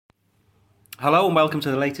Hello and welcome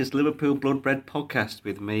to the latest Liverpool Bloodbred podcast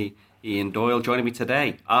with me, Ian Doyle. Joining me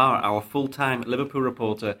today are our full-time Liverpool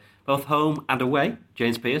reporter, both home and away,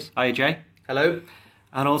 James Pearce. Hiya, Jay. Hello.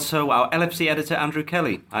 And also our LFC editor, Andrew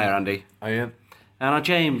Kelly. Hiya, Andy. Hiya. And our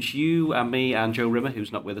James, you and me and Joe Rimmer,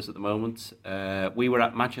 who's not with us at the moment, we were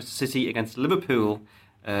at Manchester City against Liverpool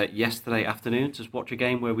yesterday afternoon to watch a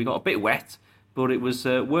game where we got a bit wet, but it was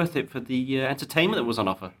worth it for the entertainment that was on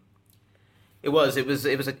offer. It was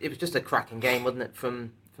just a cracking game, wasn't it?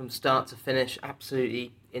 From start to finish,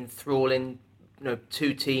 absolutely enthralling.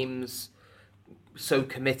 Two teams so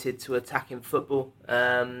committed to attacking football.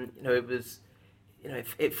 It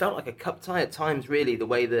felt like a cup tie at times, really. The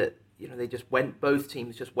way that both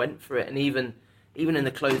teams just went for it, and even in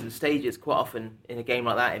the closing stages, quite often in a game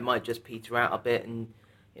like that, it might just peter out a bit, and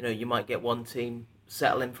you might get one team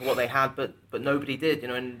settling for what they had, but nobody did.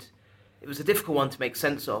 And it was a difficult one to make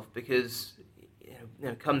sense of because.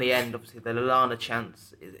 Come the end, obviously the Lallana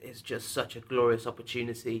chance is just such a glorious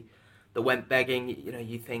opportunity that went begging.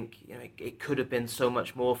 You think it could have been so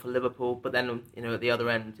much more for Liverpool, but then at the other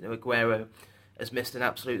end, Aguero has missed an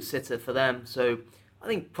absolute sitter for them. So I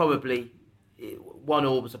think probably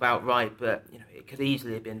 1-1 was about right, but it could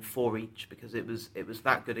easily have been 4 each because it was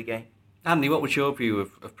that good a game. Andy, what was your view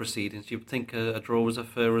of proceedings? Do you think a draw was a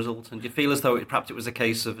fair result? And do you feel as though perhaps it was a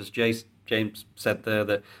case of, as James said there,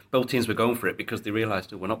 that both teams were going for it because they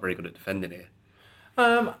realised we're not very good at defending here?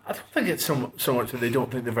 I don't think it's so much that they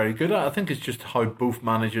don't think they're very good at. I think it's just how both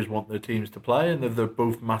managers want their teams to play, and they're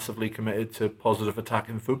both massively committed to positive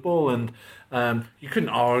attacking football. And you couldn't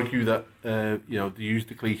argue that they used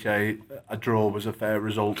the cliche, a draw was a fair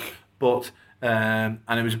result, but. And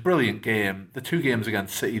it was a brilliant game. The 2 games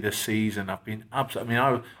against City this season have been absolutely.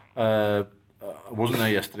 I wasn't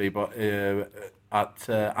there yesterday, but at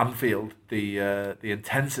Anfield, the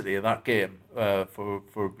intensity of that game for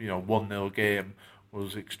 1-0 game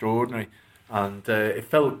was extraordinary, and it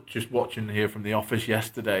felt, just watching here from the office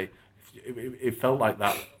yesterday, it felt like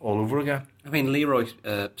that all over again. I mean, Leroy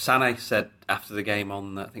Sané said after the game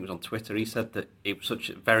on, I think it was on Twitter, he said that it was such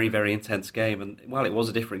a very, very intense game, and while it was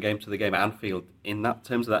a different game to the game at Anfield, in that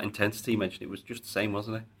terms of that intensity he mentioned, it was just the same,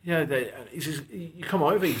 wasn't it? Yeah, you come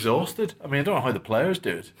out of it exhausted. I mean, I don't know how the players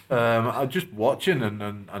do it. I was just watching,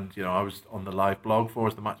 and I was on the live blog for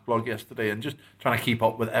us, the match blog yesterday, and just trying to keep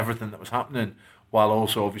up with everything that was happening, while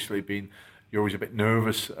also obviously you're always a bit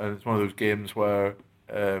nervous, and it's one of those games where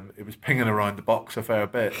it was pinging around the box a fair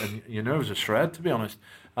bit, and your nerves are shred, to be honest.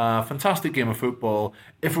 Fantastic game of football.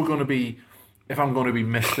 If I'm going to be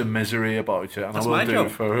Mr. Misery about it, and that's I will my do job. it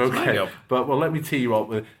for That's my job. But let me tee you up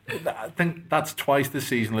with. I think that's twice this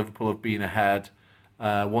season Liverpool have been ahead.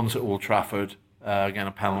 Once at Old Trafford, again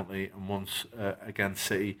a penalty, and once against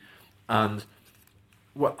City. And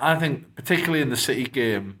what I think, particularly in the City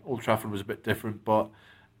game, Old Trafford was a bit different, but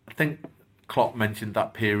I think Klopp mentioned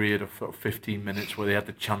that period of sort of 15 minutes where they had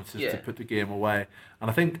the chances to put the game away. And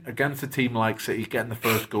I think against a team like City, getting the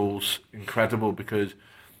first goal's incredible, because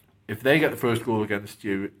if they get the first goal against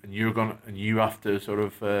you and you have to sort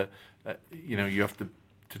of you have to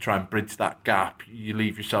try and bridge that gap, you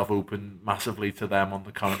leave yourself open massively to them on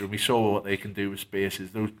the counter. And we saw what they can do with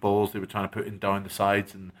spaces. Those balls they were trying to put in down the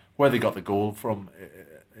sides, and where they got the goal from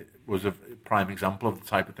it was a prime example of the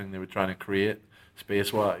type of thing they were trying to create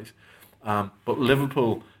space-wise. But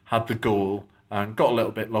Liverpool had the goal and got a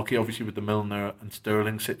little bit lucky, obviously, with the Milner and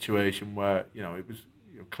Sterling situation, where it was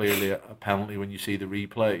clearly a penalty when you see the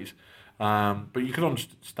replays. But you could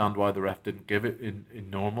understand why the ref didn't give it in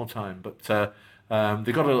normal time. But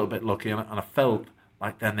they got a little bit lucky, and I felt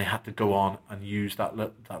like then they had to go on and use that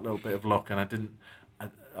little bit of luck. And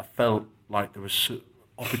I felt like there was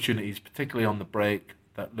opportunities, particularly on the break,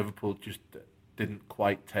 that Liverpool just didn't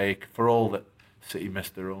quite take, for all that City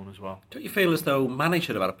missed their own as well. Don't you feel as though Mane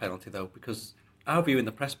should have had a penalty, though? Because our view in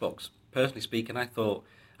the press box, personally speaking, I saw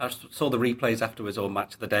the replays afterwards, or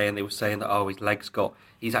match of the day, and they were saying that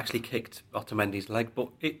he's actually kicked Otamendi's leg, but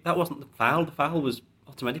that wasn't the foul. The foul was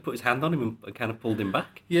Otamendi put his hand on him and kind of pulled him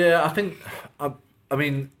back. Yeah, I think, I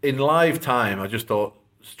mean, in live time, I just thought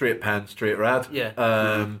straight pen, straight red.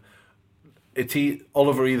 Yeah.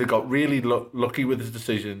 Oliver either got really lucky with his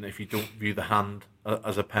decision, if you don't view the hand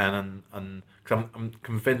as a pen, and cause I'm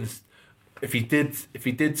convinced if he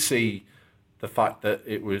did see the fact that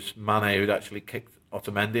it was Mane who'd actually kicked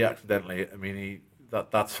Otamendi accidentally, I mean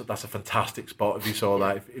that's a fantastic spot if you saw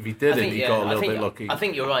that. If he didn't, he got a little bit lucky. I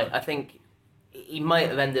think you're right. I think he might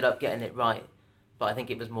have ended up getting it right, but I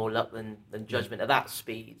think it was more luck than judgment at that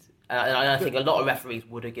speed. And I think a lot of referees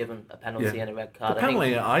would have given a penalty and a red card. The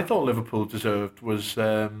penalty I thought Liverpool deserved was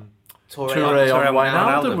Toure on Wijnaldum,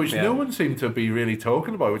 Wijnaldum, which no one seemed to be really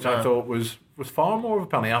talking about, which I thought was was far more of a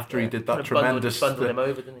penalty after he did that tremendous bundled him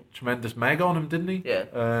over, didn't he? Tremendous meg on him, didn't he?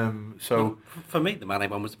 Yeah. So for me, the Mane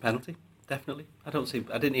one was a penalty. Definitely. I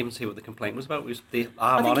didn't even see what the complaint was about. It was the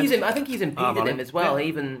arm on him. I think he's impeded him as well. Yeah.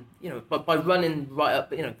 Even by running right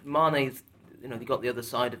up. Mane's he got the other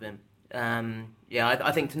side of him.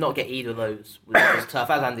 I think to not get either of those was tough.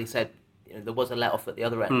 As Andy said, there was a let off at the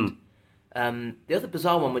other end. The other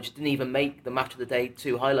bizarre one, which didn't even make the Match of the Day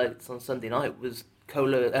 2 highlights on Sunday night, was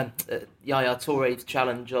Yaya Touré's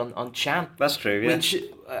challenge on Chan. That's true, yeah. Which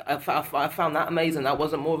I found that amazing. That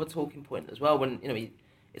wasn't more of a talking point as well. When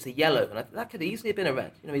it's a yellow, and that could easily have been a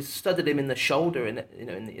red. He studded him in the shoulder in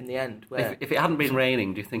the end. Where if it hadn't been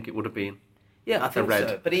raining, do you think it would have been? Yeah, I think red.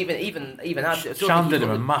 So. But even that, Chan did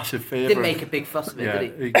him a massive favour. Didn't make a big fuss of it,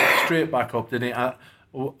 did he? He got straight back up, didn't he? I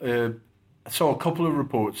saw a couple of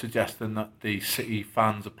reports suggesting that the City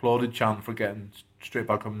fans applauded Chan for getting straight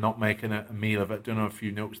back up, not making a meal of it. I don't know if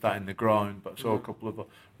you noticed that in the ground, but I saw a couple of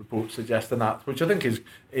reports suggesting that, which I think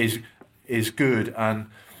is good. And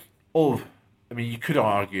you could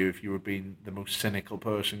argue, if you were being the most cynical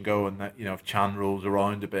person going, that if Chan rolls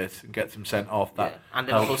around a bit and gets him sent off, that and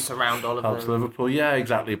Liverpool surround all of them. Helps Liverpool, yeah,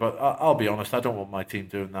 exactly. But I'll be honest, I don't want my team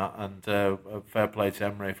doing that. And fair play to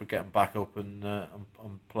Emre for getting back up and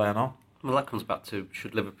playing on. Well, that comes back to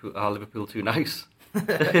are Liverpool too nice?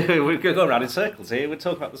 We're going around in circles here. We're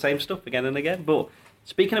talking about the same stuff again and again. But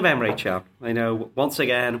speaking of Emre Can, I know once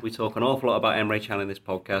again we talk an awful lot about Emre Can in this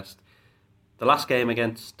podcast. The last game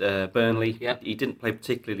against Burnley, he didn't play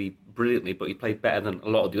particularly brilliantly, but he played better than a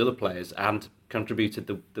lot of the other players and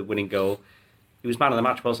contributed the winning goal. He was man of the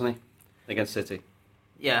match, wasn't he, against City?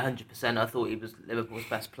 Yeah, 100%. I thought he was Liverpool's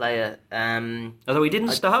best player. Although he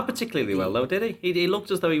didn't start particularly well, though, did he? He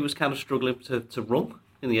looked as though he was kind of struggling to run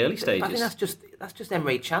in the early stages. I think that's just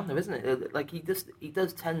Emre Can, though, isn't it? Like he does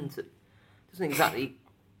tend to doesn't exactly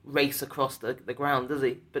race across the ground, does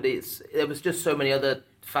he? But there was just so many other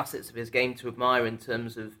facets of his game to admire in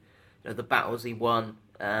terms of the battles he won.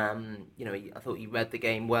 I thought he read the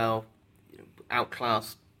game well,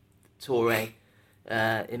 outclassed Touré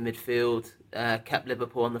in midfield, kept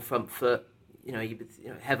Liverpool on the front foot. He was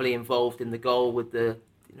heavily involved in the goal with the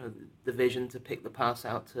vision to pick the pass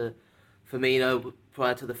out to Firmino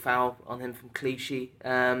prior to the foul on him from Clichy.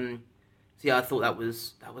 I thought that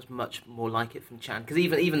was much more like it from Can, because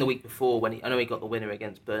even the week before I know he got the winner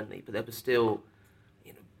against Burnley, but there was still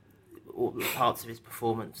all the parts of his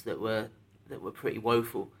performance that were pretty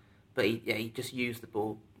woeful. But he just used the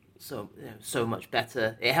ball so much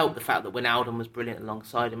better. It helped the fact that Wijnaldum was brilliant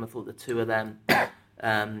alongside him. I thought the two of them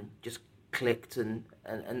just clicked, and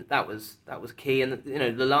that was key. And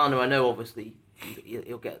Lallana, I know obviously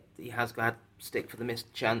he has had stick for the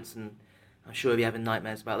missed chance, and I'm sure he'll be having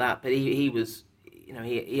nightmares about that. But he was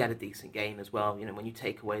he had a decent game as well. When you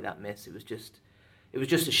take away that miss, it was just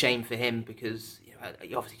a shame for him, because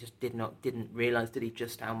he obviously just didn't realise, did he,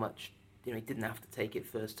 just how much he didn't have to take it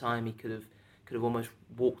first time. He could have almost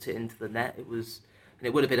walked it into the net. It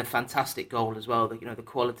would have been a fantastic goal as well. The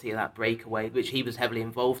quality of that breakaway, which he was heavily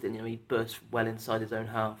involved in. He burst well inside his own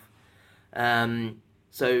half.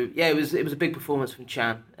 It was a big performance from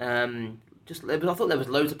Can. I thought there was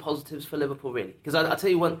loads of positives for Liverpool, really. Because I'll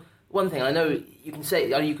tell you one thing. I know you can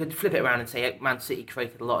say, you could flip it around and say Man City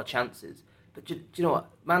created a lot of chances. But do you know what?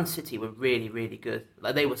 Man City were really, really good.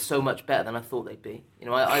 Like, they were so much better than I thought they'd be.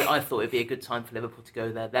 I thought it'd be a good time for Liverpool to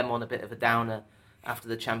go there. Them on a bit of a downer after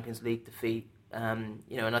the Champions League defeat. And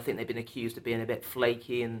I think they've been accused of being a bit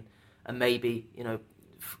flaky and maybe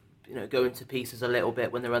going to pieces a little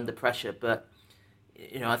bit when they're under pressure. But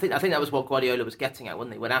I think that was what Guardiola was getting at,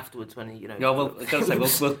 wasn't he? When afterwards, when he No, I've got to say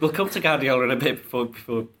we'll come to Guardiola in a bit before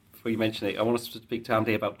you mention it. I want us to speak to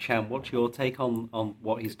Andy about Can. What's your take on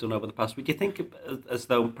what he's done over the past week? Do you think as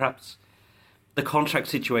though perhaps the contract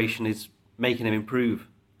situation is making him improve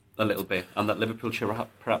a little bit, and that Liverpool should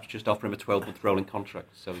perhaps just offer him a 12-month rolling contract?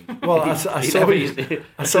 So, I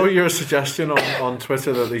saw your suggestion on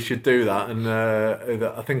Twitter that they should do that, and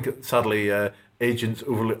I think sadly agents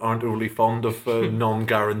aren't overly fond of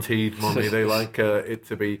non-guaranteed money. They like it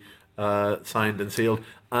to be signed and sealed.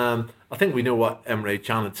 I think we know what Emre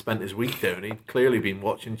Can had spent his week doing. He'd clearly been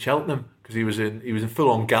watching Cheltenham, because he was in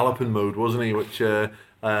full-on galloping mode, wasn't he? Which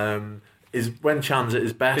is when Chan's at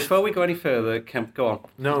his best. Before we go any further, Kemp, go on.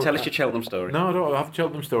 No, tell us your Cheltenham story. No, I don't have a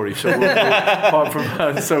Cheltenham story. So apart from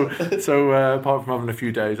having a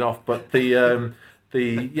few days off, but he was.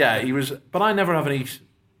 But I never have any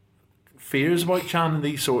fears about Can in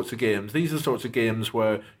these sorts of games. These are the sorts of games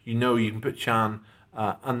where you can put Can,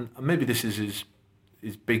 and maybe this is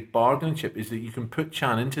his big bargaining chip, is that you can put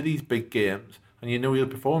Can into these big games and you know he'll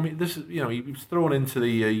perform. This is, he was thrown into the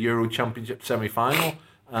Euro Championship semi-final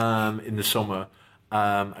in the summer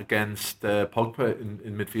against Pogba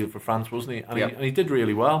in midfield for France, wasn't he? And he did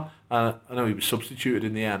really well. I know he was substituted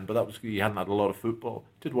in the end, but that was he hadn't had a lot of football.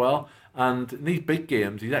 Did well, and in these big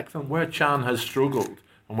games, he's excellent. Where Can has struggled,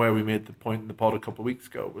 and where we made the point in the pod a couple of weeks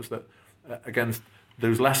ago, was that against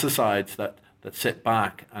those lesser sides that sit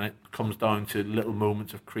back, and it comes down to little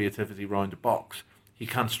moments of creativity round the box, he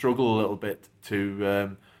can struggle a little bit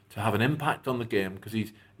to have an impact on the game, because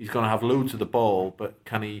he's going to have loads of the ball, but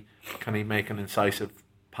can he make an incisive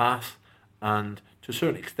pass? And to a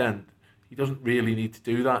certain extent, he doesn't really need to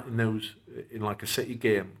do that in like a City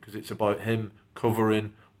game, because it's about him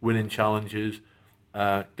covering, winning challenges,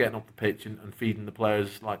 getting up the pitch and feeding the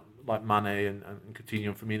players like Mane and Coutinho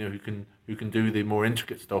and Firmino who can do the more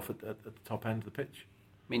intricate stuff at the top end of the pitch.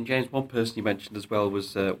 I mean, James, one person you mentioned as well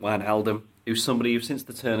was Wijnaldum, who's somebody who, since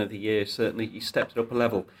the turn of the year, certainly he stepped it up a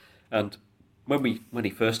level. And when he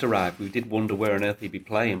first arrived, we did wonder where on earth he'd be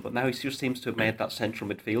playing, but now he just seems to have made that central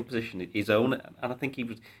midfield position his own. And I think he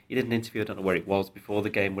did an interview, I don't know where it was, before the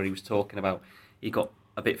game, where he was talking about he got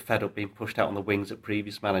a bit fed up being pushed out on the wings at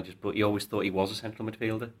previous managers, but he always thought he was a central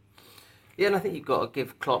midfielder. Yeah, and I think you've got to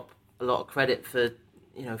give Klopp a lot of credit for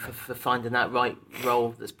finding that right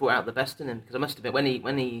role that's brought out the best in him. Because I must admit, when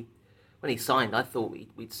he signed, I thought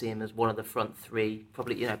we'd see him as one of the front three,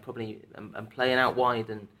 probably and playing out wide.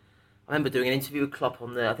 And I remember doing an interview with Klopp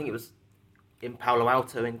I think it was in Palo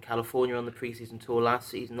Alto in California on the pre-season tour last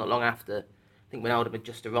season, not long after. I think Wijnaldum had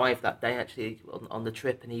just arrived that day actually on the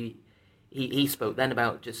trip, and he spoke then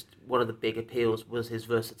about just one of the big appeals was his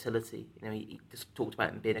versatility. He just talked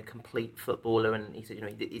about him being a complete footballer, and he said,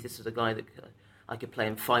 this is a guy that I could play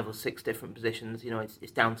in 5 or 6 different positions.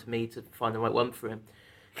 It's down to me to find the right one for him,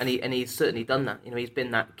 and he's certainly done that. He's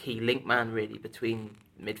been that key link man really between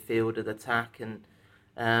midfield and attack, and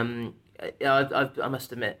I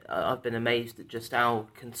must admit I've been amazed at just how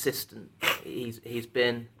consistent he's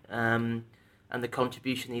been, and the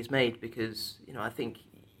contribution he's made. Because I think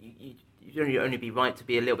you'd only be right to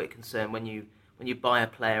be a little bit concerned when you buy a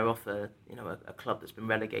player off a club that's been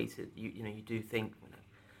relegated. You do think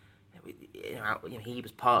he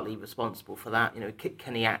was partly responsible for that.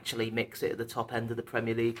 Can he actually mix it at the top end of the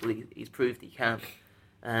Premier League? Well, he's proved he can.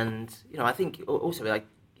 And I think also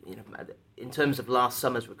in terms of last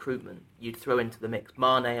summer's recruitment, you'd throw into the mix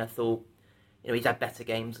Mane. I thought he's had better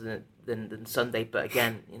games than Sunday, but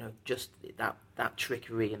again just that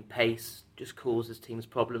trickery and pace just causes teams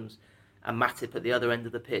problems. And Matip at the other end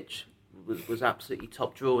of the pitch was absolutely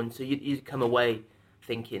top draw, and so you come away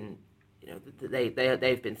thinking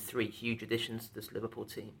they've been 3 huge additions to this Liverpool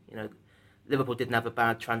team. Liverpool didn't have a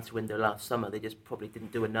bad transfer window last summer, they just probably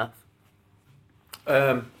didn't do enough.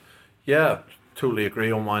 Yeah, totally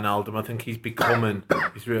agree on Wijnaldum. I think he's becoming.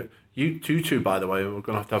 You two, by the way, we're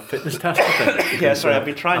going to have fitness tests. I think. Yeah, sorry, I've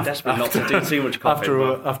been trying desperately not to do too much coffee.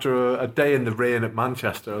 After a day in the rain at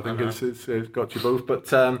Manchester, I think it's got you both. But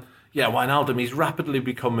Wijnaldum, he's rapidly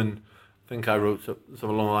becoming. I think I wrote something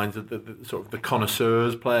along the lines of the sort of the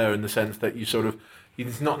connoisseur's player, in the sense that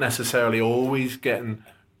he's not necessarily always getting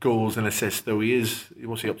goals and assists, though he is.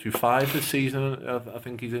 What's he up to? 5 this season, I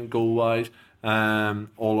think he's in goal wise.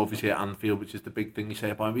 All obviously at Anfield, which is the big thing you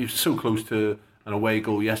say about him. He was so close to an away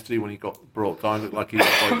goal yesterday when he got brought down. Looked like he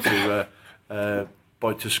was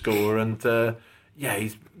about to score, and I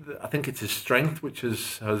think it's his strength, which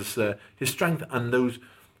has his strength, and those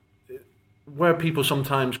where people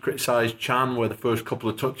sometimes criticise Can, where the first couple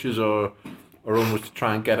of touches are almost to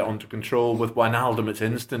try and get it under control. With Wijnaldum, it's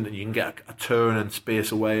instant, and you can get a turn and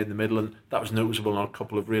space away in the middle, and that was noticeable on a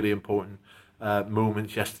couple of really important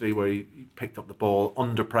moments yesterday, where he picked up the ball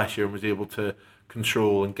under pressure and was able to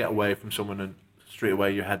control and get away from someone, and straight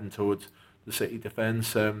away you're heading towards the City defence.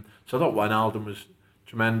 So I thought Wijnaldum was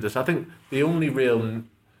tremendous. I think the only real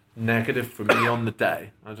negative for me on the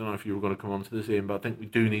day, I don't know if you were going to come on to this, Ian, but I think we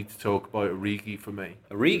do need to talk about Origi for me.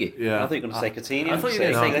 Origi? Yeah. I thought you were going to say Coutinho. I thought you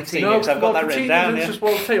were going to say Coutinho, because I've got that written down.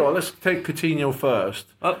 I'll tell you what, let's take Coutinho first.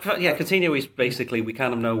 Coutinho is basically, we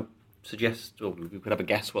kind of know, we could have a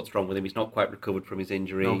guess what's wrong with him. He's not quite recovered from his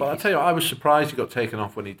injury. No, but I'll tell you what, I was surprised he got taken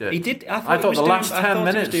off when he did. He did. I thought the last 10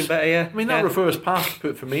 minutes. He was doing better, yeah. I mean, that reverse pass to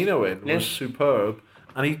put Firmino in was superb,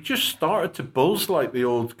 and he just started to buzz like the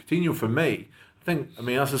old Coutinho for me.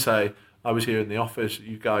 As I say, I was here in the office,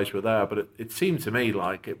 you guys were there, but it seemed to me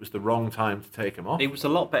like it was the wrong time to take him off. He was a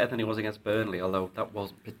lot better than he was against Burnley, although that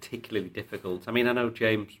wasn't particularly difficult. I mean, I know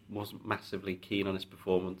James wasn't massively keen on his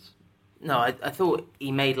performance. No, I thought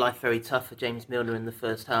he made life very tough for James Milner in the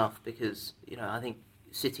first half, because I think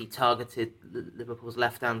City targeted Liverpool's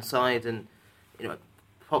left-hand side, and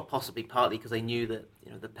possibly partly because they knew that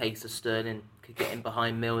the pace of Sterling could get in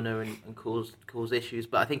behind Milner and cause issues,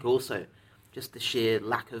 but I think also just the sheer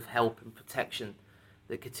lack of help and protection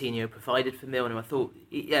that Coutinho provided for Milner. I thought,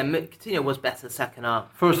 Coutinho was better second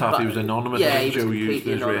half. First half he was anonymous. Yeah, he was Joe used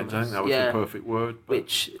his anonymous. I think that was the perfect word. But...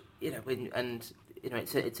 Which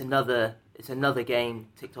it's another game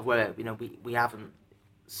ticked off where we haven't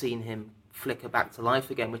seen him flicker back to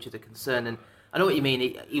life again, which is a concern. And I know what you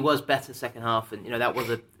mean. He was better second half, and that was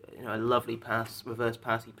a lovely reverse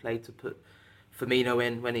pass he played to put Firmino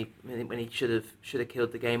in when he should have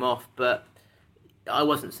killed the game off. But I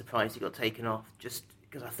wasn't surprised he got taken off, just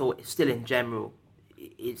because I thought it's still in general,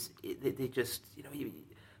 they just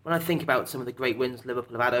when I think about some of the great wins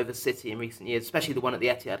Liverpool have had over City in recent years, especially the one at the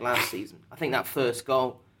Etihad last season, I think that first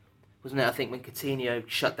goal, wasn't it? I think when Coutinho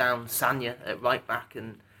shut down Sagna at right back,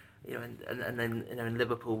 and then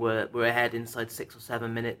Liverpool were ahead inside 6 or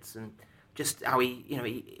 7 minutes, and just how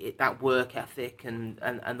he that work ethic and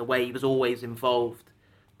the way he was always involved,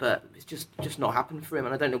 but it's just not happened for him.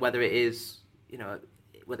 And I don't know whether it is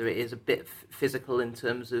a bit physical in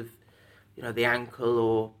terms of the ankle,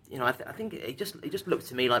 or I think it just looks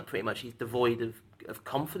to me like pretty much he's devoid of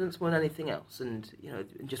confidence more than anything else. And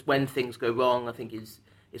just when things go wrong, I think his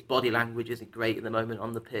body language isn't great at the moment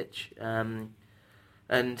on the pitch. And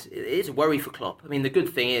it is a worry for Klopp. I mean, the good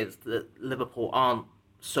thing is that Liverpool aren't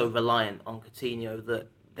so reliant on Coutinho that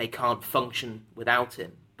they can't function without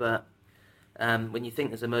him. But when you think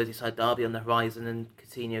there's a Merseyside derby on the horizon and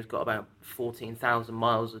Coutinho's got about 14,000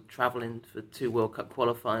 miles of travelling for 2 World Cup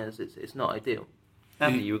qualifiers, it's not ideal.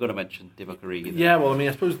 Andy, you were going to mention Divock Origi. Yeah, well, I mean,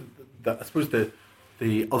 I suppose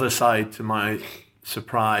the other side to my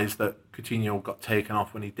surprise that Coutinho got taken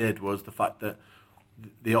off when he did was the fact that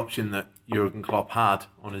the option that Jurgen Klopp had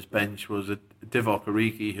on his bench was a Divock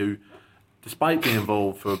Origi who, despite being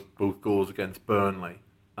involved for both goals against Burnley,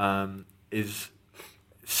 is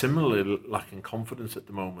similarly lacking confidence at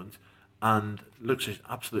the moment and looks an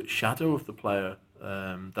absolute shadow of the player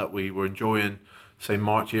that we were enjoying, say,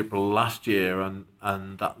 March, April last year and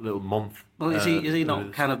that little month. Well, is he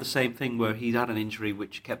not kind of the same thing where he's had an injury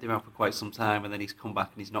which kept him out for quite some time, and then he's come back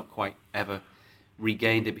and he's not quite ever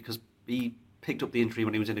regained it, because he picked up the injury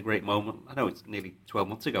when he was in a great moment. I know it's nearly 12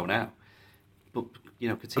 months ago now, but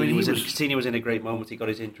Coutinho was in a great moment. He got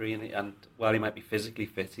his injury, and while he might be physically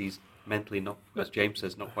fit, he's mentally not, as James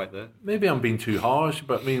says, not quite there. Maybe I'm being too harsh,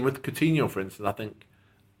 but I mean, with Coutinho, for instance, I think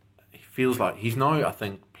he feels like he's now, I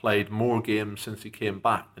think, played more games since he came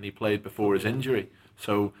back than he played before his injury.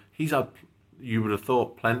 So he's had, you would have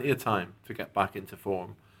thought, plenty of time to get back into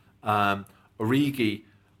form. Origi,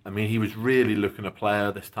 I mean, he was really looking a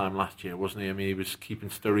player this time last year, wasn't he? I mean, he was keeping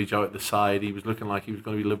Sturridge out at the side. He was looking like he was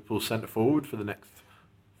going to be Liverpool's centre forward for the next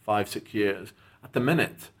 5-6 years. At the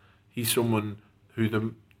minute, he's someone who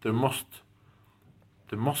there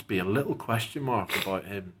must be a little question mark about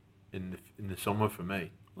him in the summer for me.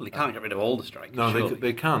 Well, they can't get rid of all the strikers. No,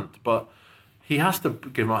 they can't. But he has to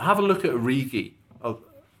give him. Have a look at Origi.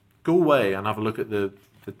 Go away and have a look at the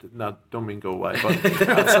no, don't mean go away, but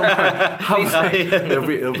at some point,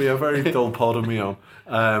 it'll be a very dull pod of me on.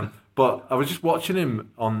 But I was just watching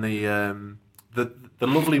him on the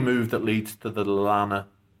lovely move that leads to the Lallana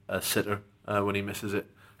sitter when he misses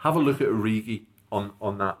it. Have a look at Origi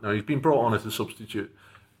on that. Now, he's been brought on as a substitute.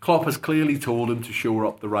 Klopp has clearly told him to shore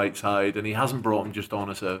up the right side, and he hasn't brought him just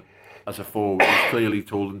on as a forward. He's clearly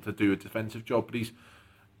told him to do a defensive job, but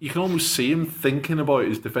you can almost see him thinking about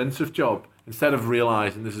his defensive job instead of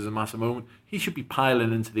realising this is a massive moment. He should be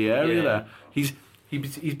piling into the area there. He's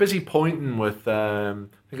busy pointing with, I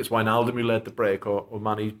think it's Wijnaldum who led the break, or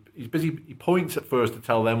man, he's busy. He points at first to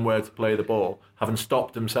tell them where to play the ball, having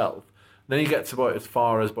stopped himself. Then he gets about as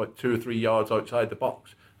far as about 2 or 3 yards outside the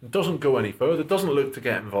box. It doesn't go any further. Doesn't look to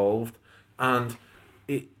get involved, and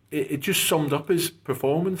it just summed up his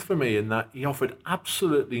performance for me in that he offered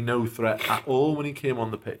absolutely no threat at all when he came on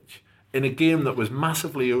the pitch in a game that was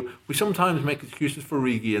massively. We sometimes make excuses for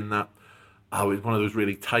Origi in that it was one of those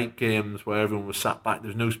really tight games where everyone was sat back.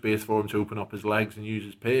 There's no space for him to open up his legs and use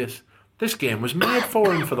his pace. This game was made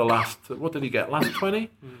for him for the last. What did he get? Last 20,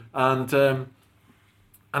 and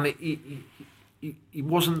he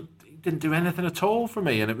wasn't. He didn't do anything at all for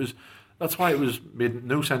me, and that's why it made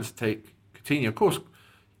no sense to take Coutinho. Of course,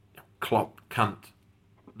 Klopp can't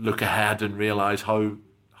look ahead and realise how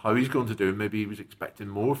he's going to do. Maybe he was expecting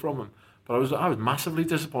more from him, but I was massively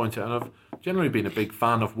disappointed, and I've generally been a big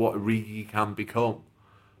fan of what Origi can become,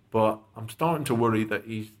 but I'm starting to worry that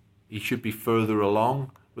he should be further along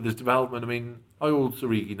with his development. I mean, how old's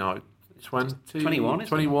Origi now? 21.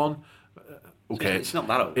 21. Okay, it's not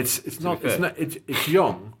that old. It's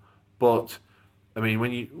young, but I mean,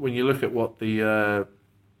 when you look at what the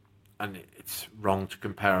and it's wrong to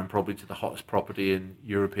compare him probably to the hottest property in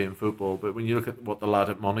European football, but when you look at what the lad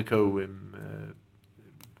at Monaco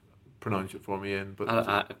pronounce it for me in,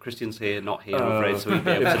 but Christian's here, not here, I'm afraid, so he'd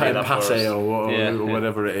be able to do that for us. or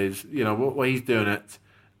whatever it is, you know what he's doing at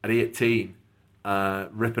 18,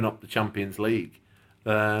 ripping up the Champions League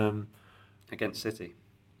against City.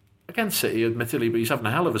 Against City, admittedly, but he's having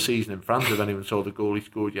a hell of a season in France. If anyone saw the goal he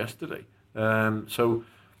scored yesterday,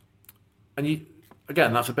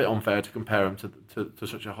 again, that's a bit unfair to compare him to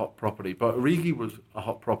such a hot property. But Origi was a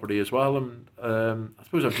hot property as well, and I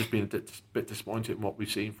suppose I've just been a bit disappointed in what we've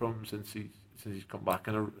seen from him since he's come back.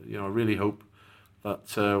 And I really hope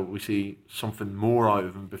that we see something more out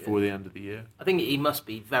of him before the end of the year. I think he must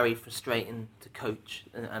be very frustrating to coach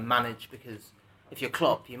and manage, because if you're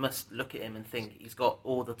Klopp, you must look at him and think he's got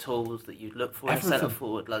all the tools that you'd look for in a centre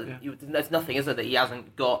forward. There's nothing, is there, that he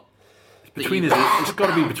hasn't got. It's got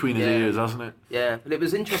to be between his ears, hasn't it? Yeah, but it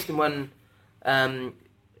was interesting when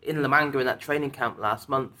in La Manga in that training camp last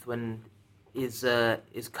month, when his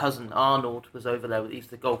cousin Arnold was over there. He's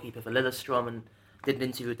the goalkeeper for Lillestrøm, and did an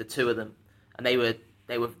interview with the two of them, and they were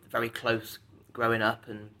very close growing up,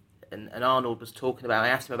 and Arnold was talking about. I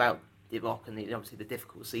asked him about Divock and obviously the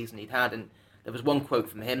difficult season he'd had, and there was one quote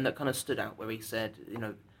from him that kind of stood out where he said,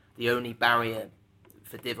 the only barrier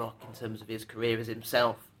for Divock in terms of his career is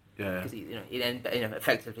himself. Yeah. Because he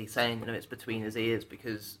effectively saying it's between his ears,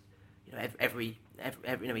 because every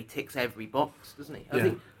he ticks every box, doesn't he? I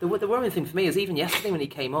think the worrying thing for me is even yesterday when he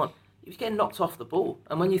came on, he was getting knocked off the ball,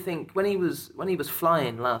 and when you think when he was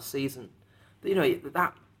flying last season, there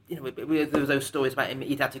was those stories about him.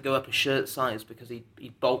 He'd had to go up a shirt size because he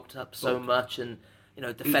bulked up so much, and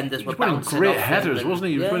defenders were bouncing great off headers, him, wasn't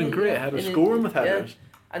he? He was winning great headers, scoring with headers,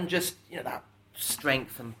 and just that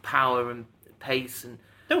strength and power and pace. And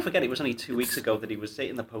don't forget, it was only 2 weeks ago that he was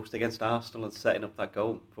hitting the post against Arsenal and setting up that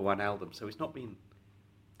goal for Wijnaldum. So he's not been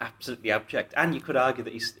absolutely abject. And you could argue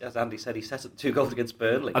that as Andy said, he set up 2 goals against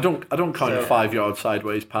Burnley. I don't count a 5 yard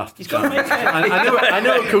sideways pass. He's got to make it. I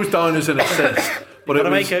know it goes down as an assist, but it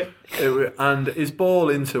was, make it. And his ball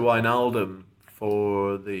into Wijnaldum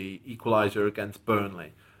for the equaliser against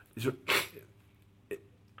Burnley is,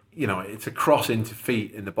 it's a cross into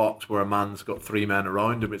feet in the box where a man's got 3 men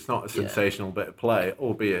around him. It's not a sensational bit of play,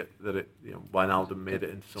 albeit that Wijnaldum made it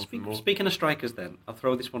into something more. Speaking of strikers, then I'll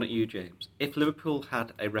throw this one at you, James. If Liverpool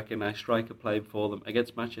had a recognised striker playing for them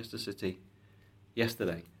against Manchester City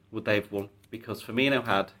yesterday, would they have won? Because Firmino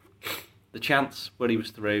had the chance where he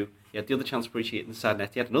was through. He had the other chance where he hit inside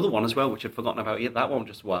net. He had another one as well, which I'd forgotten about. He hit that one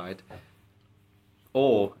just wide.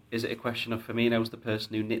 Or is it a question of Firmino's the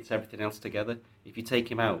person who knits everything else together? If you take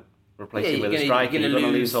him out, replace him with a striker, you're going to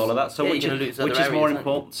lose all of that. So which is more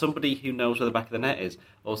important? Somebody who knows where the back of the net is,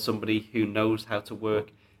 or somebody who knows how to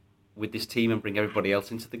work with this team and bring everybody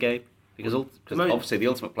else into the game? Because obviously the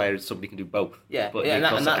ultimate player is somebody who can do both. Yeah, but and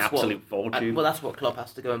that's an absolute fortune. Well, that's what Klopp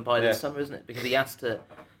has to go and buy this summer, isn't it? Because he has to.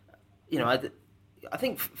 I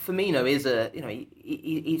think Firmino is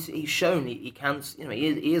he's shown he can.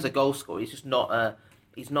 He is a goal scorer. He's just not a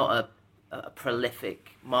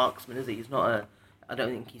prolific marksman, is he? He's not a. I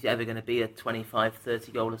don't think he's ever going to be a 25,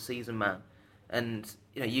 30 goal a season man. And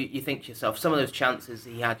you think to yourself, some of those chances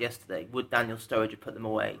he had yesterday, would Daniel Sturridge have put them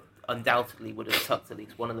away? Undoubtedly would have tucked at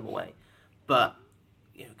least one of them away. But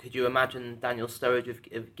could you imagine Daniel Sturridge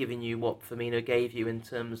have given you what Firmino gave you in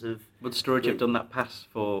terms of? Would Sturridge have done that pass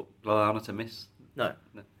for Lallana to miss? No.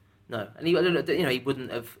 And he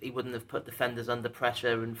wouldn't have put defenders under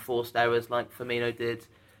pressure and forced errors like Firmino did.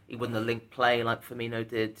 He wouldn't have linked play like Firmino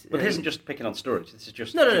did. But it isn't just picking on Sturridge. This is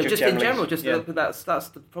just just in general. That's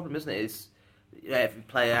the problem, isn't it? Is every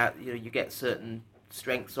player you get certain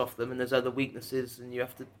strengths off them, and there's other weaknesses, and you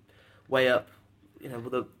have to weigh up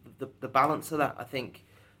the balance of that. I think,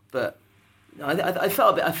 but I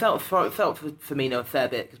felt for Firmino a fair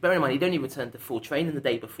bit, because bear in mind he'd only returned to full training the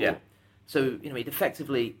day before. Yeah. So he'd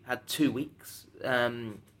effectively had 2 weeks,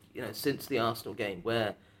 since the Arsenal game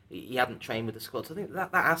where he hadn't trained with the squad. So I think that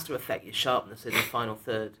has to affect your sharpness in the final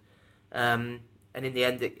third. And in the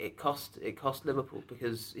end, it cost Liverpool,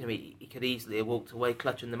 because he could easily have walked away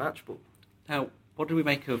clutching the match ball. Now, what do we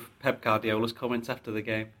make of Pep Guardiola's comments after the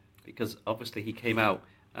game? Because obviously he came out,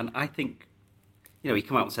 and I think he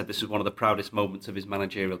came out and said this was one of the proudest moments of his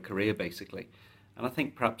managerial career, basically. And I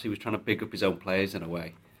think perhaps he was trying to big up his own players in a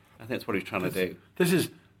way. I think that's what he was trying to do. This is.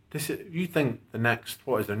 You think the next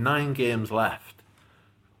 9 games left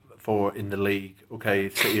in the league? Okay,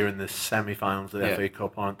 City are in the semi-finals of the FA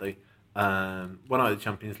Cup, aren't they? Went out of the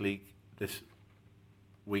Champions League this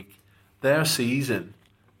week. Their season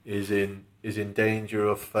is in danger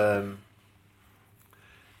of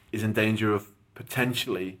is in danger of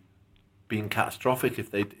potentially being catastrophic if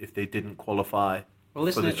they didn't qualify for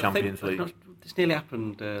the Champions League. This nearly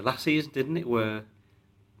happened last season, didn't it? Where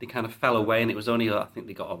they kind of fell away, and it was only I think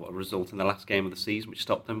they got a result in the last game of the season which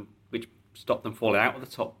stopped them falling out of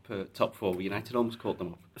the top four. United almost caught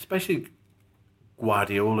them up. Especially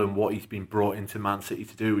Guardiola and what he's been brought into Man City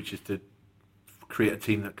to do, which is to create a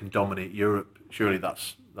team that can dominate Europe. Surely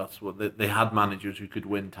that's what they had, managers who could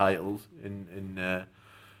win titles in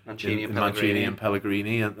Mancini and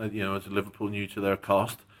Pellegrini, and as Liverpool knew to their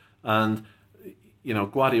cost. And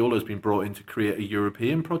Guardiola has been brought in to create a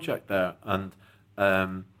European project there, and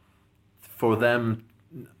for them,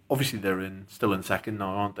 obviously they're still in second now,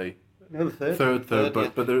 aren't they? No, third. Third,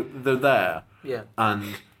 but they're there. Yeah.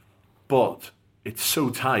 But it's so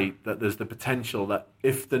tight that there's the potential that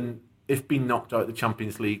if being knocked out of the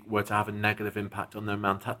Champions League were to have a negative impact on their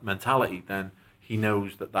mentality, then he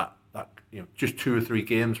knows that just 2 or 3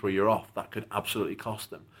 games where you're off, that could absolutely cost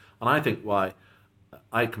them. And I think why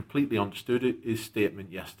I completely understood his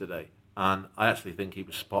statement yesterday, and I actually think he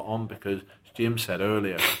was spot on, because as James said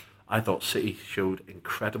earlier, I thought City showed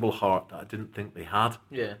incredible heart that I didn't think they had.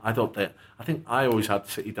 Yeah. I think I always had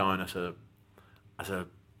City down as a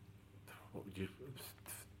what would you,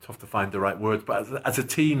 tough to find the right words, but as a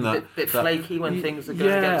team that bit flaky when things are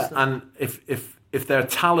going against them. And if their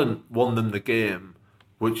talent won them the game,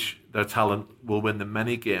 which their talent will win them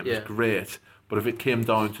many games, great. But if it came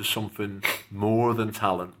down to something more than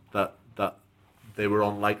talent, that they were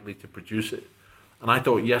unlikely to produce it. And I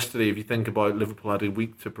thought yesterday, if you think about it, Liverpool had a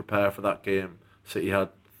week to prepare for that game. City had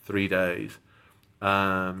 3 days. They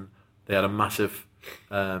had a massive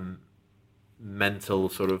mental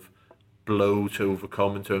sort of blow to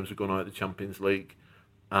overcome in terms of going out of the Champions League,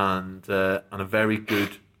 and a very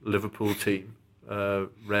good Liverpool team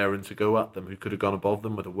raring to go at them, who could have gone above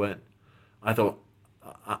them with a win. I thought,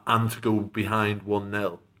 and to go behind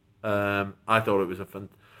 1-0, I thought it was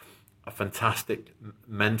a fantastic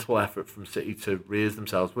mental effort from City to raise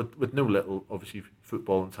themselves with no little, obviously,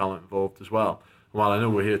 football and talent involved as well. And while I know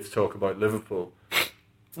we're here to talk about Liverpool,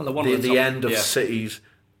 the end of City's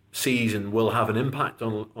season will have an impact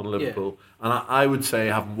on Liverpool. And I would say,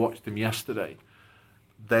 having watched them yesterday,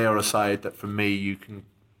 they are a side that for me you can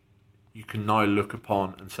now look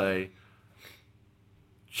upon and say,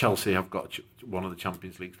 Chelsea have got one of the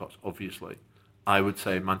Champions League spots, obviously. I would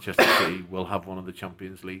say Manchester City will have one of the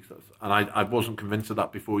Champions League spots. And I wasn't convinced of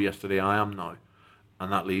that before yesterday. I am now.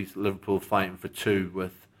 And that leaves Liverpool fighting for 2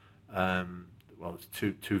 with, it's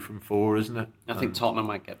two from 4, isn't it? I think Tottenham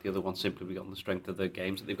might get the other one simply on the strength of the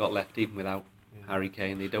games that they've got left, even without Harry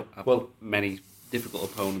Kane. They don't have many difficult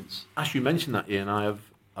opponents. As you mentioned that, Ian, I've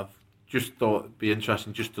just thought it'd be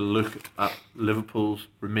interesting just to look at Liverpool's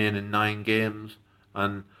remaining 9 games.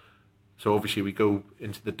 And so obviously we go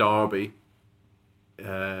into the derby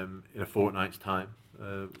in a fortnight's time.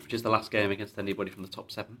 Which is the last game against anybody from the top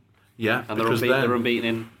 7. Yeah, and they're unbeaten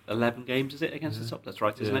in 11 games, is it, against the top? That's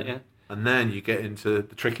right, isn't it? Yeah. And then you get into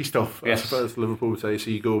the tricky stuff, I suppose Liverpool would say. So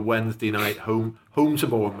you go Wednesday night home to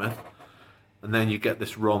Bournemouth, and then you get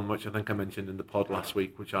this run, which I think I mentioned in the pod last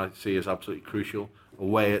week, which I see as absolutely crucial.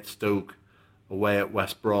 Away at Stoke, away at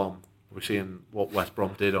West Brom. We're seeing what West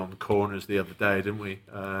Brom did on the corners the other day, didn't we?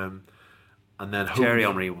 And then Thierry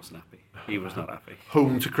Henry wasn't happy. He was not happy.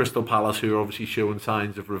 Home to Crystal Palace, who are obviously showing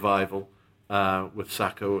signs of revival, with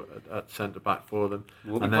Sacco at centre back for them.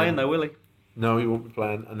 Won't be playing though, will he? No, he won't be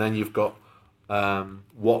playing. And then you've got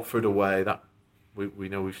Watford away. That we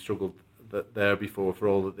know we've struggled there before, for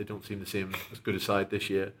all that they don't seem to seem as good a side this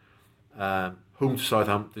year. Home to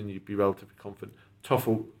Southampton, you'd be relatively confident.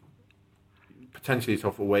 Potentially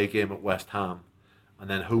tough away game at West Ham, and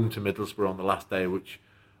then home to Middlesbrough on the last day, which,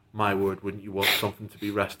 my word, wouldn't you want something to be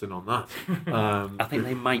resting on that? I think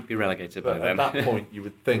they might be relegated by then. At that point, you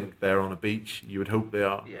would think they're on a beach. You would hope they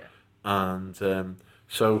are. Yeah. And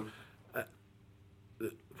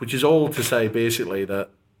which is all to say, basically, that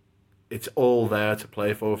it's all there to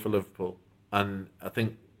play for Liverpool. And I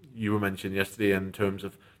think you were mentioning yesterday, in terms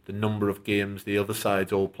of the number of games the other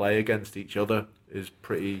sides all play against each other, is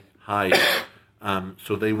pretty high.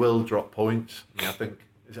 So they will drop points. I think,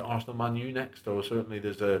 is it Arsenal Man U next? Or certainly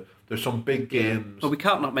there's some big games. Well, we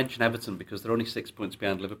can't not mention Everton, because they're only 6 points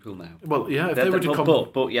behind Liverpool now. Well, yeah, if they were to come...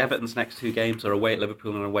 But Everton's next 2 games are away at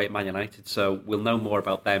Liverpool and away at Man United, so we'll know more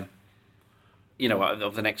about them,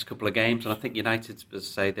 of the next couple of games. And I think United, as I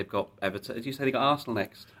say, they've got Everton. Did you say they got Arsenal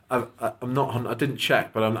next? I'm not. I didn't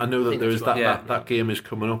check, but I know that there is that game is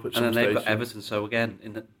coming up at some stage. And then they've got Everton. So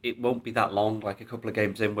again, it won't be that long, like a couple of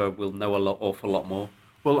games in, where we'll know awful lot more.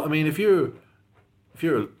 Well, I mean, if you're if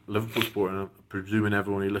you're a Liverpool supporter, and I'm presuming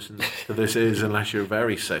everyone who listens to this is, unless you're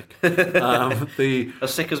very sick,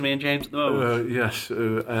 as sick as me and James at the moment. yes,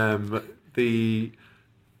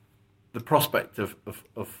 the prospect of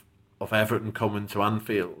Everton coming to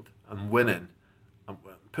Anfield and winning, and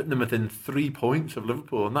putting them within 3 points of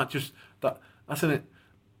Liverpool, and that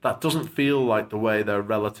doesn't feel like the way their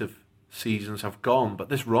relative seasons have gone. But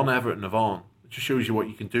this run Everton have on, it just shows you what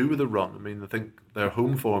you can do with a run. I mean, I think their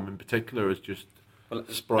home form in particular is just. Well,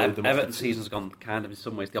 Everton's season's gone kind of in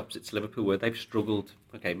some ways the opposite to Liverpool, where they've struggled.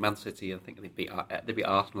 Okay, Man City, I think they beat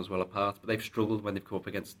Arsenal as well apart, but they've struggled when they've come up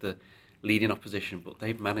against the leading opposition. But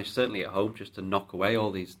they've managed, certainly at home, just to knock away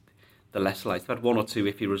all the lesser lights. They've had one or two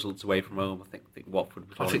iffy results away from home. I think Watford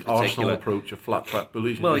was one in particular. Arsenal approach a flat track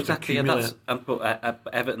bullying. Well, exactly, and but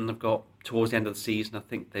Everton have got towards the end of the season. I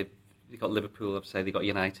think they've got Liverpool. I'd say they got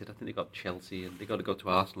United. I think they got Chelsea, and they got to go to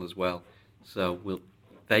Arsenal as well. So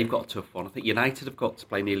they've got a tough one. I think United have got to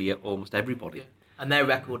play nearly almost everybody. Yeah. And their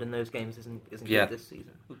record in those games isn't good this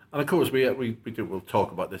season. And of course, we'll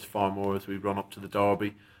talk about this far more as we run up to the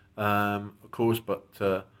derby, of course. But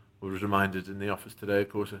we was reminded in the office today, of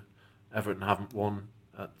course, Everton haven't won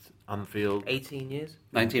at Anfield. 18 years?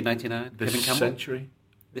 1999. This century.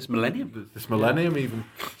 This millennium. This millennium even.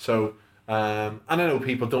 So, and I know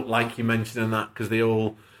people don't like you mentioning that because they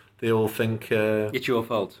all think it's your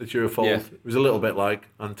fault. It's your fault. Yeah. It was a little bit like,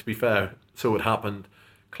 and to be fair, so it happened.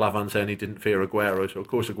 Clavan saying he didn't fear Aguero, so of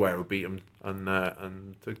course Aguero beat him and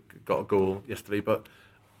got a goal yesterday. But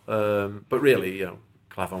really,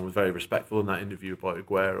 Clavan was very respectful in that interview about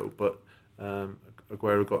Aguero. But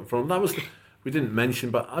Aguero got in front. That was we didn't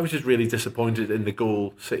mention, but I was just really disappointed in the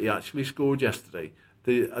goal City actually scored yesterday.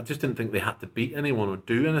 I just didn't think they had to beat anyone or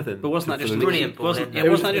do anything. But wasn't that just brilliant? Wasn't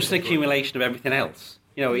that just an accumulation of everything else?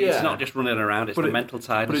 It's not just running around; it's the mental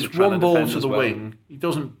side. But it's one ball to the wing. He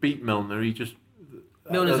doesn't beat Milner. He just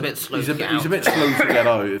Milner's a bit slow. He's a bit slow to get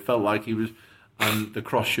out. It felt like he was, and the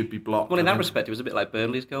cross should be blocked. Well, in that respect, it was a bit like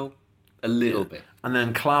Burnley's goal, a little bit. And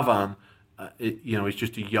then Clavan, he's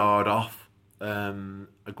just a yard off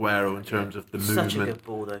Aguero in terms of the movement. Such a good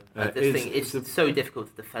ball, though. It's so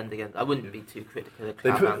difficult to defend against. I wouldn't be too critical of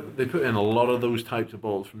Clavan. They put in a lot of those types of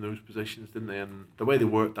balls from those positions, didn't they? And the way they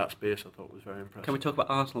worked that space, I thought, was very impressive. Can we talk about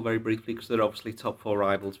Arsenal very briefly? Because they're obviously top four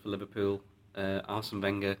rivals for Liverpool. Arsene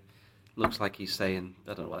Wenger looks like he's saying,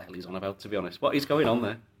 I don't know what the hell he's on about, to be honest. What is going on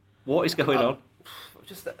there? What is going on?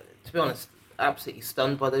 Just, to be honest, absolutely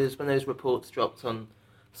stunned by when those reports dropped on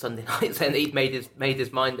Sunday night saying that he'd made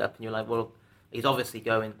his mind up, and you're like, well, he's obviously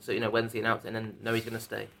going. So when's the announcement? And then no, he's going to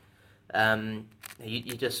stay.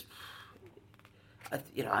 You just,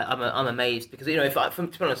 I'm amazed because to be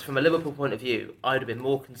honest, from a Liverpool point of view, I'd have been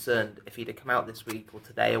more concerned if he'd have come out this week or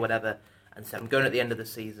today or whatever and said, I'm going at the end of the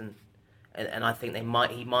season. And I think he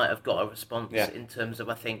might have got a response in terms of,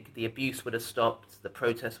 I think the abuse would have stopped, the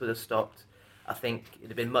protests would have stopped. I think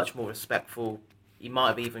it'd have been much more respectful. He might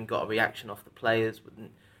have even got a reaction off the players,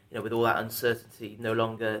 with all that uncertainty no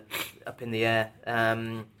longer up in the air.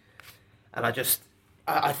 And I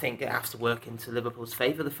think it has to work into Liverpool's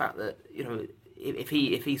favour. The fact that if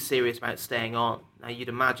he's serious about staying on, now you'd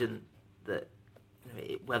imagine that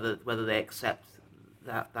whether they accept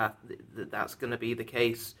that's going to be the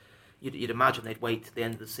case. You'd imagine they'd wait to the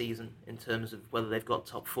end of the season in terms of whether they've got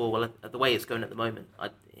top four. Well, the way it's going at the moment, I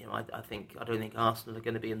don't think Arsenal are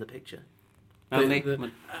going to be in the picture. You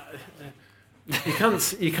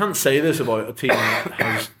can't say this about a team that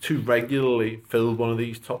has too regularly filled one of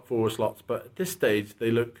these top four slots, but at this stage they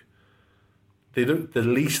look the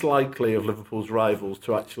least likely of Liverpool's rivals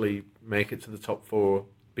to actually make it to the top four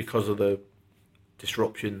because of the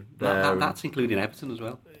disruption there. That's including Everton as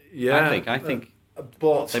well. Yeah, I think.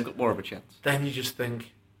 But they've got more of a chance. Then you just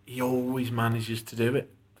think he always manages to do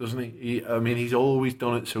it, doesn't he? He's always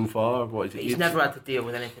done it so far. What is it? He's never had to deal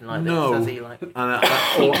with anything like this, has he?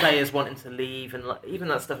 Key players wanting to leave, and even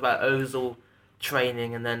that stuff about Ozil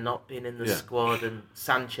training and then not being in the squad, and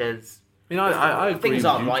Sanchez. I agree. Things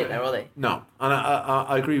aren't right there, are they? No, and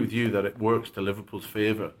I agree with you that it works to Liverpool's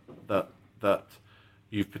favour that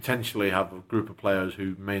you potentially have a group of players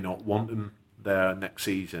who may not want him there next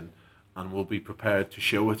season, and will be prepared to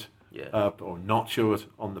show it or not show it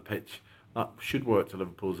on the pitch. That should work to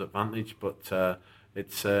Liverpool's advantage, but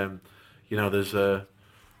it's there's a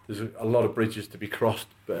lot of bridges to be crossed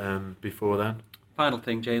before then. Final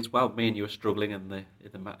thing, James. While me and you are struggling in the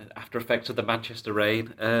after effects of the Manchester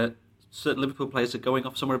rain, certain Liverpool players are going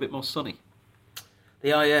off somewhere a bit more sunny.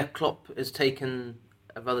 They are, yeah. Klopp has taken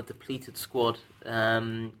a rather depleted squad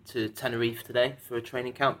to Tenerife today for a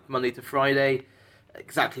training camp, Monday to Friday.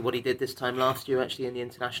 Exactly what he did this time last year, actually, in the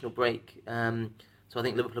international break. So I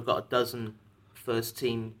think Liverpool have got a dozen first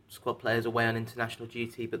team squad players away on international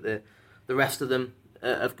duty, but the rest of them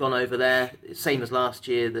have gone over there. Same as last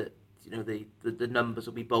year, that the numbers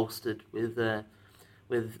will be bolstered with a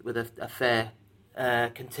fair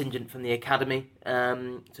contingent from the academy.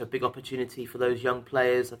 So a big opportunity for those young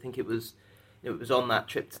players. I think it was on that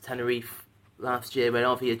trip to Tenerife last year when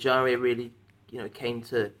Avi Ajaria really came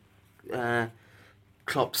to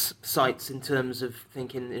Klopp's sights in terms of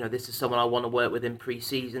thinking, this is someone I want to work with in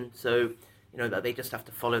pre-season. So that they just have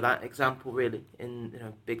to follow that example really.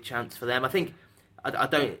 In big chance for them. I think I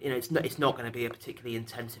don't it's not going to be a particularly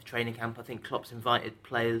intensive training camp. I think Klopp's invited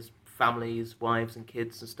players, families, wives and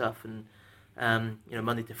kids and stuff, and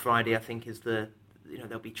Monday to Friday I think is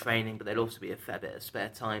there'll be training, but there'll also be a fair bit of spare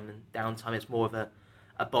time and downtime. It's more of a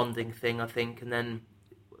bonding thing, I think, and then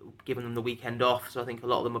giving them the weekend off. So I think a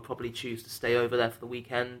lot of them will probably choose to stay over there for the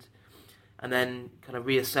weekend, and then kind of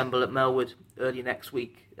reassemble at Melwood early next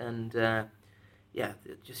week. And you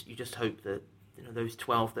just hope that those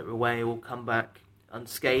 12 that are away will come back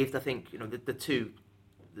unscathed. I think the two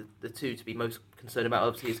to be most concerned about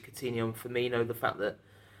obviously is Coutinho and Firmino. The fact that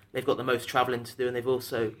they've got the most travelling to do, and they've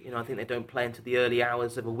also I think they don't play into the early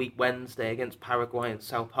hours of a week Wednesday against Paraguay and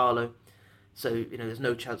Sao Paulo. So there's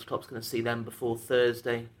no chance Klopp's going to see them before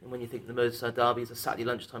Thursday. And when you think the Merseyside derby is a Saturday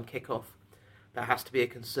lunchtime kickoff, that has to be a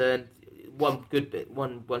concern. One good bit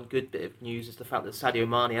of news is the fact that Sadio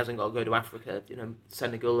Mane hasn't got to go to Africa.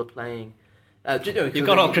 Senegal are playing. You've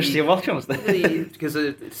got all Christian Welchons there.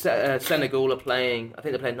 Because Senegal are playing. I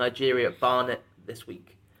think they're playing Nigeria at Barnet this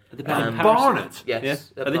week. Are they playing at Barnet?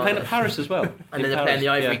 Yes. Yeah. Are they playing at Paris as well? And then they're playing the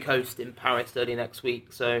Ivory Coast in Paris early next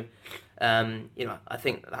week. So, I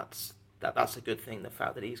think that's a good thing. The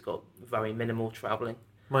fact that he's got very minimal travelling.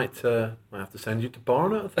 Might have to send you to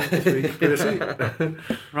Barnet, I think, this week.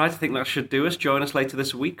 Right, I think that should do us. Join us later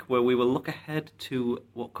this week where we will look ahead to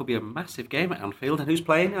what could be a massive game at Anfield. And who's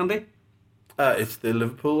playing, Andy? It's the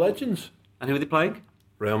Liverpool Legends. And who are they playing?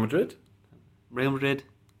 Real Madrid. Real Madrid.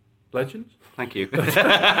 Legends? Thank you.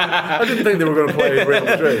 I didn't think they were going to play Real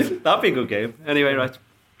Madrid. That'd be a good game. Anyway, right.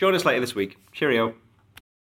 Join us later this week. Cheerio.